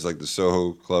through a place like the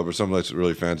Soho Club or something that's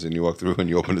really fancy, and you walk through and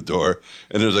you open the door,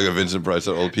 and there's like a Vincent Price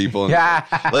of old people, and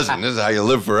listen, this is how you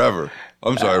live forever.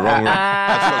 I'm sorry, wrong word.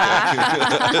 I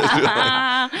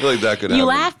feel like that could happen. You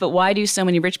laugh, but why do so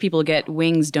many rich people get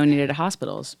wings donated to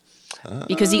hospitals?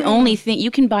 Because the only thing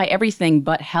you can buy everything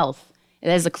but health.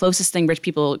 That is the closest thing rich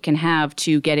people can have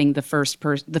to getting the first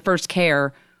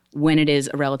care when it is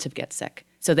a relative gets sick.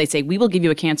 So they say, we will give you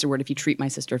a cancer ward if you treat my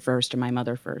sister first or my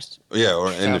mother first. Yeah,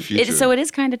 or in the future. So it is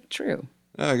kind of true.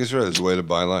 Yeah, I guess you're right. It's a way to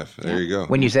buy life. There you go.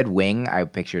 When you said wing, I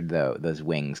pictured those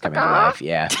wings coming to life.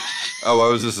 Yeah. Oh,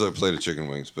 I was just a plate of chicken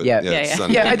wings, but Yeah. it's Yeah.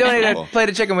 Sunday. Yeah, I donated a plate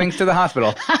of chicken wings to the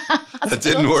hospital. That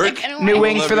didn't work. New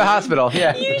wings for the hospital.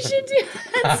 Yeah. You should do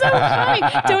That's so funny.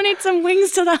 Donate some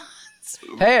wings to the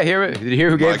Hey, did you hear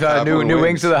who gave Mike new Kaplan wings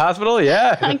wings. to the hospital?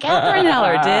 Yeah. Catherine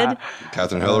Heller did.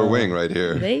 Catherine Heller wing right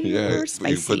here. They yeah, were we can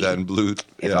spicy. put that in blue.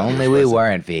 If only we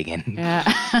weren't vegan. Yeah,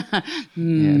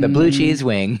 the blue cheese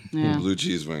wing. Blue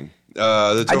cheese wing.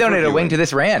 I donated a wing to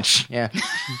this ranch. Yeah.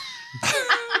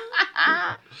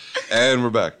 And we're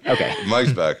back. Okay.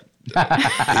 Mike's back. He's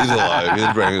alive.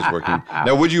 His brain is working.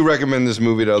 Now, would you recommend this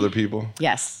movie to other people?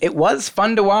 Yes. It was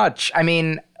fun to watch. I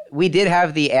mean, we did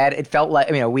have the ad. It felt like,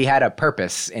 we had a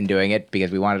purpose in doing it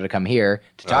because we wanted to come here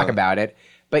to talk about it.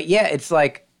 But yeah, it's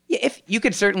like, if you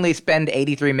could certainly spend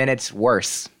 83 minutes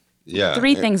worse. Yeah.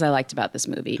 Three things I liked about this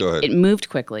movie. Go ahead. It moved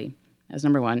quickly. That's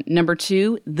number one. Number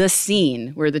two, the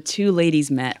scene where the two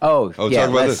ladies met. Oh, yeah. talk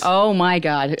about let's- this. Oh my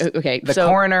God. Okay. The so,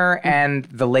 coroner and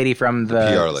the lady from the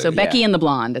PR lady. So Becky and the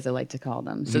blonde, as I like to call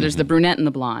them. So there's the brunette and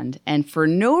the blonde. And for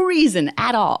no reason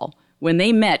at all, when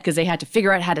they met, because they had to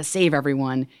figure out how to save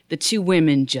everyone, the two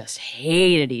women just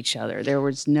hated each other. There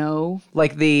was no...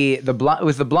 like the blonde. It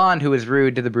was the blonde who was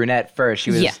rude to the brunette first.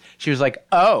 She was like,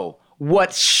 "Oh,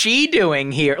 what's she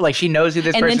doing here?" Like she knows who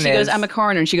this And person then she is. goes, I'm a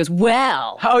coroner. And she goes,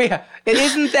 well... Oh yeah,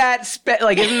 isn't that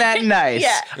isn't that nice?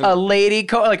 Yeah. A lady,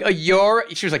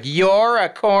 she was like, "You're a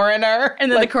coroner,"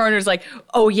 And then the coroner's like,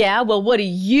 oh, yeah? Well, what do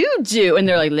you do? And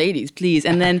they're like, ladies, please.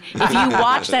 And then if you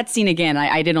watch that scene again,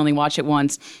 I did only watch it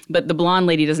once, but the blonde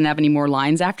lady doesn't have any more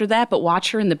lines after that, but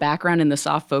watch her in the background in the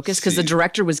soft focus because the Seethe.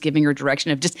 director was giving her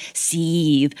direction of just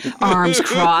seethe, arms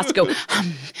crossed, go,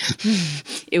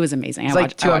 It was amazing. It's I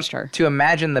like watched her. to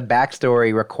imagine the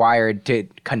backstory required to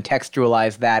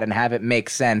contextualize that and have it make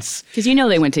sense. Because you know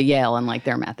they went to Yale and like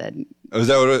their method. Was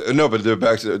that what no, but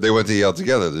they went to Yale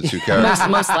together, the two characters.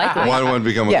 Most likely. One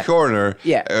become a coroner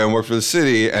and worked for the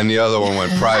city, and the other one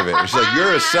went private. And she's like,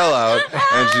 you're a sellout.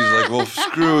 And she's like, well,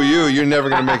 screw you. You're never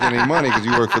going to make any money because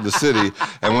you work for the city.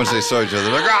 And once they saw each other,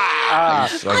 they're like,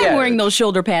 I'm wearing those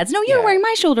shoulder pads. No, you're wearing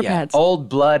my shoulder pads. Old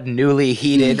blood, newly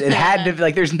heated. It had to be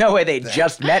like, there's no way they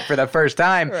just met for the first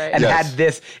time and had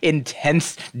this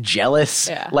intense, jealous,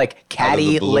 like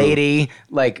catty lady.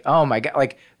 Like, oh my God.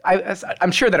 Like,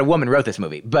 I'm sure that a woman wrote this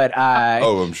movie, but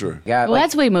I'm sure. Yeah, well,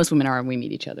 that's the way most women are when we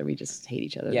meet each other. We just hate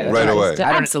each other. Yeah, right away.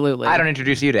 Absolutely. I don't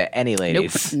introduce you to any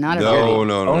ladies. Nope, not at all.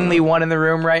 No. Only one in the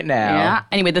room right now. Yeah.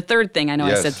 Anyway, the third thing, I know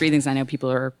I said three things I know people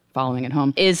are following at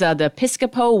home, is the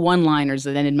Piscopo one-liners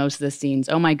that ended most of the scenes.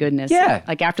 Oh my goodness. Yeah.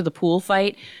 Like after the pool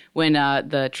fight, when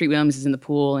the Treat Williams is in the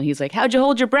pool and he's like, how'd you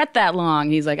hold your breath that long?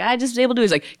 He's like, I just was able to.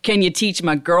 He's like, can you teach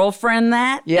my girlfriend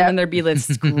that? Yeah. And then there'd be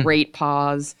this great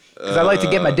pause. Because I like to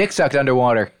get my dick sucked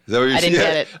underwater. Is that what I didn't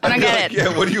get it. I don't get it.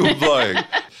 Yeah, what are you implying?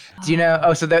 Do you know?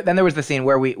 Oh, so then there was the scene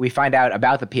where we find out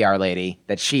about the PR lady,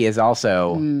 that she is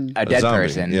also a dead zombie,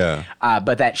 person. yeah.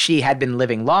 But that she had been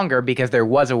living longer because there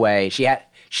was a way.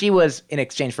 She was, in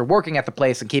exchange for working at the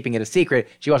place and keeping it a secret,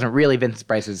 she wasn't really Vincent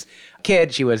Price's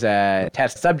kid. She was a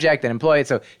test subject and employed.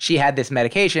 So she had this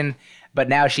medication, but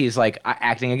now she's like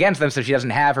acting against them. So she doesn't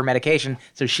have her medication.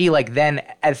 So she like then,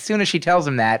 as soon as she tells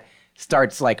him that,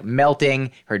 starts like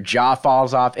melting. Her jaw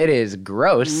falls off. It is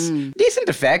gross. Decent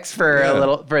effects for a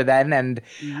little, for then. And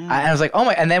I was like, oh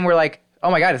my, and then we're like,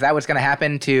 oh my God, is that what's going to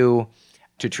happen to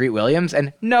Treat Williams?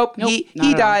 And nope.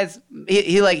 He dies.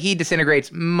 He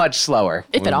disintegrates much slower,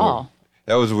 if at all.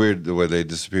 That was weird the way they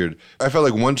disappeared. I felt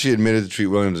like once she admitted to Treat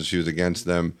Williams that she was against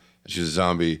them, she was a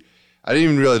zombie, I didn't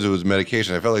even realize it was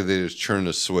medication. I felt like they just churned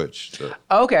a switch. So,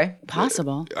 okay.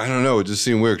 Possible. I don't know. It just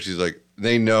seemed weird. She's like,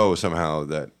 they know somehow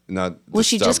that not. Well,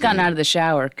 she just gotten out of the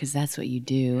shower because that's what you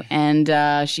do. And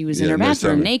she was in her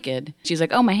bathroom naked. She's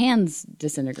like, oh, my hand's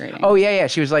disintegrating. Oh, yeah.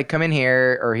 She was like, come in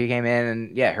here. Or he came in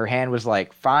and her hand was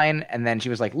like, fine. And then she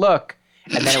was like, look.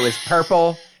 And then it was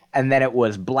purple. And then it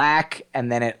was black.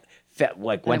 And then it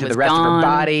went to the rest of her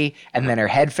body. And then her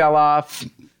head fell off.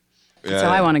 That's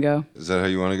how I want to go. Is that how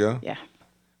you want to go? Yeah.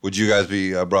 Would you guys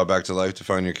be brought back to life to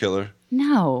find your killer?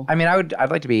 No. I mean,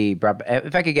 I'd like to be brought,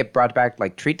 if I could get brought back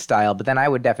like Treat style, but then I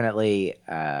would definitely,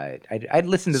 I'd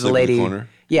listen to the lady. Corner?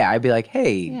 Yeah, I'd be like,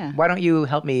 hey, why don't you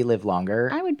help me live longer?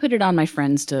 I would put it on my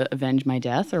friends to avenge my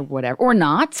death or whatever. Or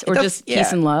not. Or just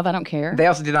peace and love. I don't care. They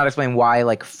also did not explain why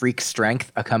like freak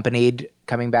strength accompanied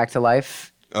coming back to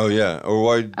life. Oh, yeah. Or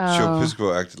why Joe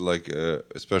Piscopo acted like a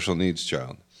special needs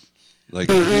child. Like,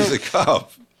 he's a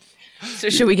cop. So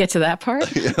should we get to that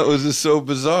part? Yeah, it was just so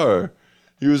bizarre.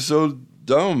 He was so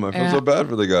dumb. I felt so bad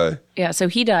for the guy. Yeah, so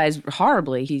he dies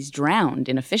horribly. He's drowned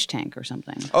in a fish tank or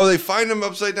something. Oh, they find him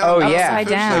upside down? Oh, yeah. Upside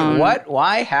down. What?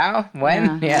 Why? How?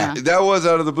 When? Yeah. That was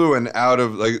out of the blue and out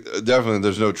of, like, definitely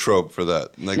there's no trope for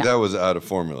that. Like, that was out of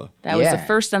formula. That was the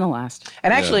first and the last.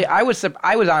 And actually, I was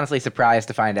honestly surprised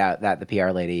to find out that the PR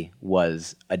lady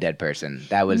was a dead person.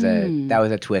 That was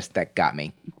a twist that got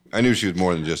me. I knew she was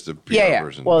more than just a PR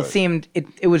person. Well,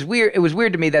 it was weird. It was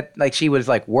weird to me that like she was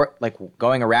like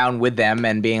going around with them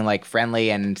and being like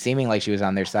friendly and seeming like she was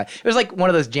on their side. It was like one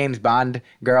of those James Bond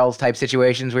girls type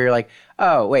situations where you're like,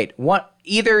 oh wait,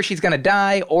 either she's gonna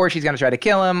die or she's gonna try to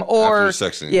kill him or after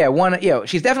sex scene. Yeah,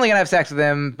 she's definitely gonna have sex with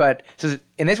him. But so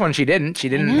in this one she didn't. She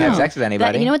didn't have sex with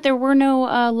anybody. You know what? There were no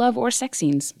love or sex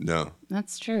scenes. No.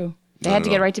 That's true. They had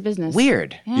to get right to business.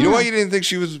 Weird. Yeah. You know why you didn't think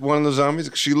she was one of the zombies?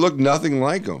 'Cause she looked nothing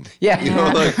like him. Yeah. You know,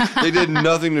 like they did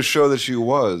nothing to show that she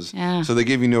was. Yeah. So they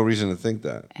gave you no reason to think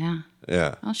that. Yeah.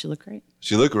 Yeah. Oh, she looked great.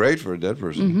 She looked great for a dead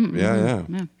person. Yeah.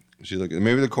 She looked.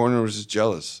 Maybe the coroner was just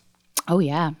jealous. Oh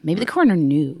yeah, maybe the coroner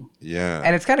knew. Yeah.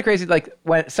 And it's kind of crazy, like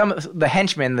when some of the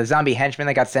henchmen, the zombie henchmen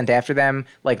that got sent after them,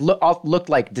 like looked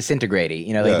like disintegrating.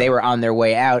 You know, like they were on their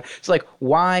way out. So like,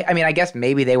 why? I mean, I guess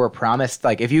maybe they were promised,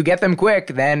 like, if you get them quick,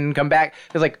 then come back.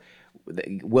 It's like,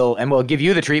 we'll give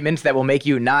you the treatments that will make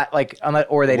you not like,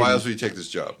 or they. Why else would you take this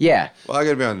job? Yeah. Well, I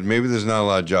gotta be honest. Maybe there's not a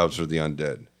lot of jobs for the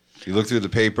undead. You look through the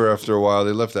paper after a while,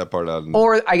 they left that part out.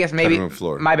 Or I guess maybe,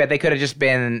 floor. my bad, they could have just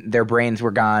been, their brains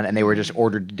were gone and they were just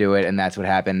ordered to do it, and that's what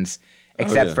happens.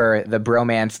 Except for the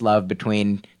bromance love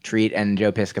between Treat and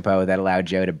Joe Piscopo that allowed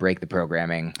Joe to break the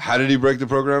programming. How did he break the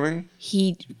programming?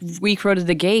 He recoded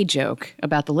the gay joke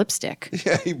about the lipstick.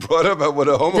 Yeah, he brought up what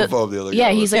a homophobe the other guy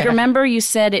was. He's like, remember you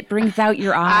said it brings out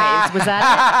your eyes. Was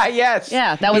that it? Yes.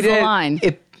 Yeah, that was the line.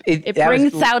 It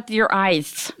brings out your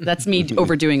eyes. That's me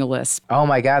overdoing a lisp. Oh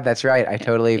my God, that's right. I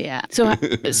totally. Yeah. So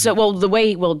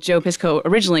Joe Piscopo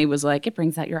originally was like, it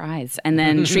brings out your eyes. And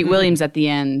then Treat Williams at the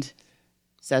end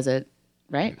says it,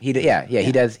 right? He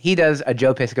does. He does a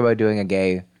Joe Piscopo doing a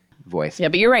gay voice. Yeah,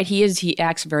 but you're right. He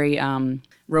acts very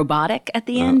robotic at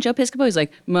the end. Joe Piscopo. He's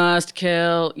like, must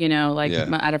kill, I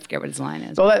don't forget what his line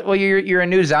is. Well, you're a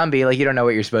new zombie. Like, you don't know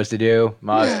what you're supposed to do.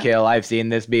 Must kill. I've seen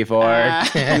this before.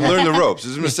 You learn the ropes.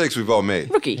 There's mistakes we've all made.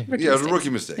 Rookie rookie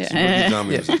mistakes. Rookie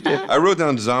zombie mistakes. I wrote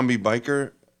down zombie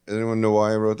biker. Anyone know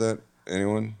why I wrote that?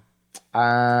 Anyone?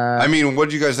 I mean, what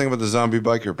do you guys think about the zombie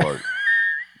biker part?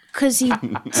 Because he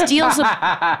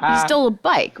stole a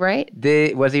bike, right?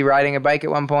 Was he riding a bike at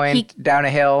one point down a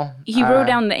hill? He rode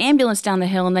down the ambulance down the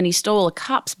hill, and then he stole a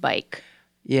cop's bike.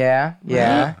 Yeah.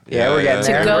 We're getting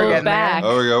there. To go back.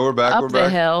 Oh, we're back. Up the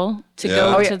hill to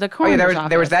go to the coroner's office.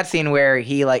 There was that scene where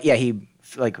he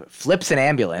flips an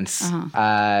ambulance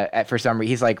for some reason.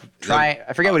 He's like trying.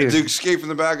 I forget what he was. To escape from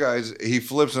the bad guys, he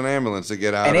flips an ambulance to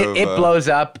get out. And it blows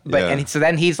up. So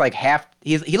then he's like half.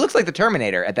 He looks like the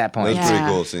Terminator at that point. That's a pretty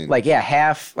cool scene. Like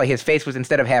half. Like his face was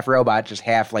instead of half robot, just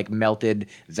half like melted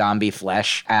zombie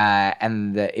flesh.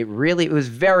 And it was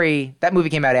very. That movie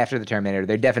came out after the Terminator.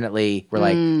 They definitely were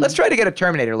like, let's try to get a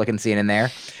Terminator looking scene in there.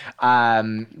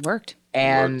 Worked.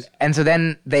 And so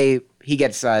then he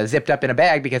gets zipped up in a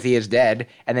bag because he is dead,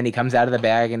 and then he comes out of the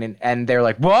bag, and they're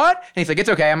like, "What?" And he's like, "It's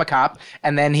okay, I'm a cop."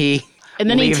 And then he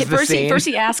leaves the scene. First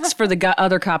he asks for the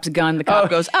other cop's gun. The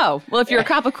cop goes, "Oh, well, if you're a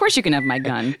cop, of course you can have my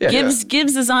gun." Gives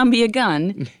the zombie a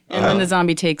gun, and then the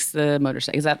zombie takes the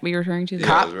motorcycle. Is that what you're referring to?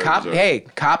 Cop. Hey,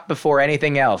 cop before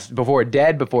anything else. Before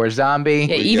dead. Before zombie.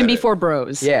 Yeah, even before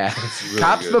bros. Yeah, really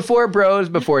cops good. Before bros.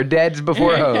 Before deads.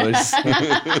 Before hoes.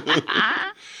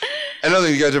 Another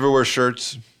thing, you guys ever wear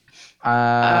shirts?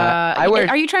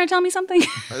 Are you trying to tell me something?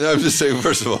 I'm just saying.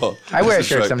 First of all, I wear a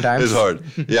shirt sometimes. It's hard.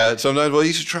 Yeah, sometimes. Well,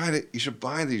 you should try it. You should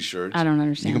buy these shirts. I don't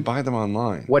understand. You can buy them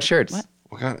online. What shirts?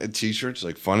 What kind of t-shirts?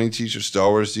 Like funny t-shirts, Star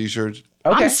Wars t-shirts.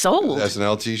 Okay. I'm sold.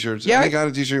 SNL t-shirts. Yeah. Any kind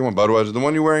of t-shirt you want. Budweiser. The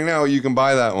one you're wearing now, you can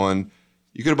buy that one.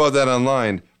 You could have bought that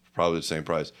online, probably the same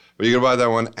price. But you can buy that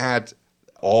one at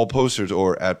all posters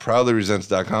or at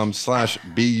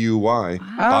proudlyresents.com/BUY.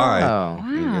 Buy.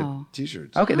 And you get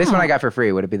t-shirts. Okay, this one I got for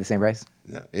free. Would it be the same price?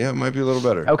 Yeah, it might be a little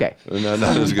better. Okay. Not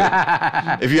as good.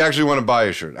 If you actually want to buy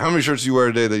a shirt. How many shirts do you wear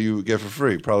a day that you get for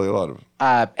free? Probably a lot of them.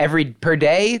 Per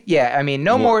day? Yeah, I mean,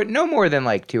 no more than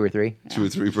like 2 or 3. 2 or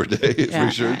 3 per day,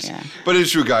 free shirts. Yeah. But it's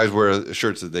true, guys wear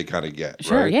shirts that they kind of get,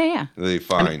 sure, right? Yeah. They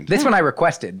find. This one I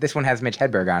requested. This one has Mitch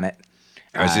Hedberg on it.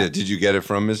 I see it. Did you get it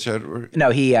from Mitch Hedberg? No,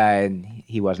 he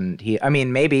wasn't. I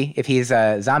mean, maybe if he's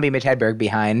zombie Mitch Hedberg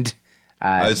behind.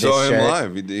 I saw him shirt.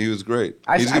 live. He was great.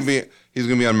 He's gonna be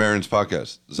on Maron's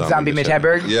podcast. Zombie Mitch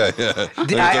Hedberg. Yeah.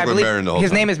 I believe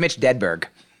his name is Mitch Dedberg.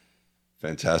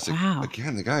 Fantastic. Wow.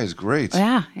 Again, the guy is great.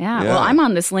 Yeah. Well, I'm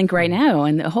on this link right now,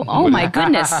 and oh my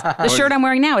goodness, the shirt I'm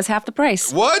wearing now is half the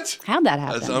price. What? How'd that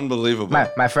happen? That's unbelievable. My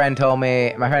friend asked me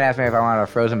if I wanted a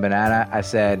frozen banana. I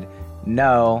said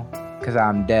no, because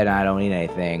I'm dead and I don't eat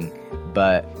anything.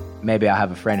 But maybe I'll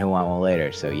have a friend who want one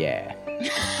later. So yeah.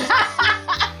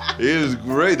 He is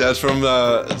great. That's from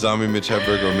Zombie Mitch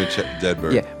Hedberg or Mitch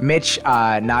Dedberg. Yeah, Mitch,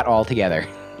 Not All Together.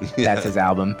 That's his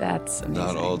album. That's amazing.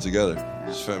 Not all together.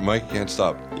 Mike can't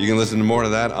stop. You can listen to more of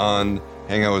that on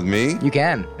Hang Out With Me. You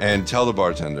can. And Tell the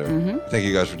Bartender. Thank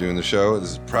you guys for doing the show.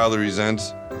 This is Proudly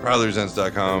Resents,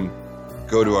 proudlyresents.com.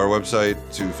 Go to our website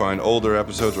to find older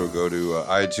episodes or go to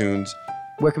iTunes.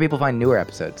 Where can people find newer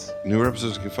episodes? Newer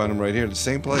episodes, you can find them right here at the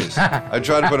same place. I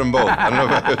tried to put them both. I don't know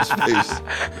if I have space.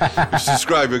 If you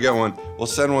subscribe, you'll get one. We'll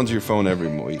send one to your phone every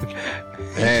week.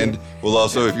 And we'll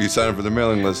also, if you sign up for the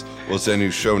mailing list, we'll send you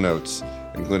show notes,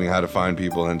 including how to find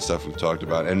people and stuff we've talked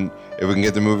about. And if we can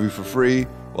get the movie for free,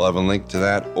 we'll have a link to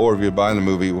that. Or if you buy the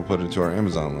movie, we'll put it to our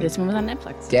Amazon link. This one was on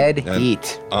Netflix. Dead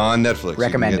Heat. On Netflix.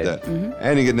 Recommended. You can get that.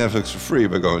 And you get Netflix for free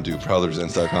by going to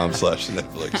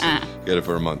proudlyresents.com/Netflix. Get it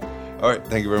for a month. All right.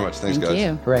 Thank you very much. Thanks, guys. Thank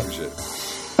you. Hooray. Appreciate it.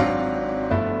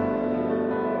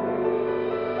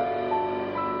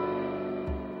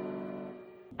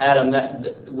 Adam,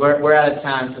 we're out of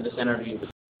time for this interview.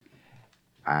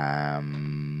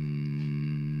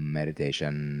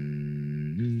 Meditation.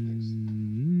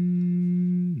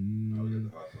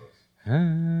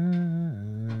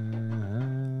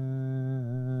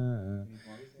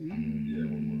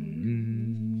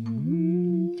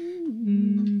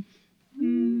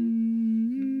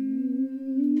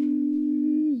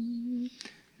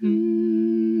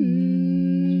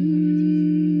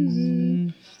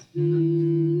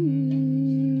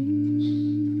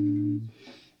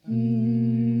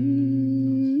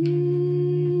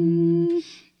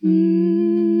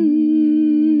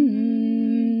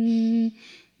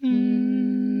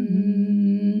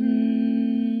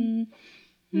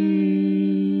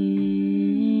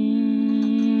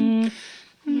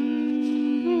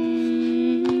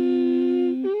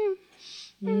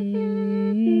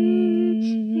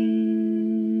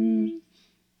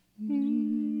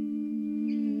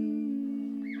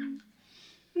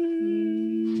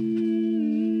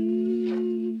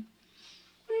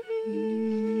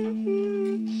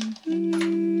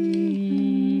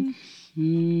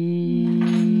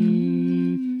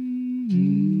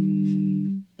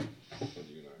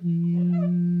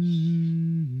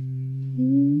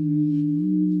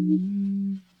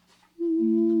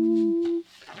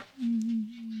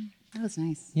 that's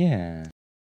nice. Yeah.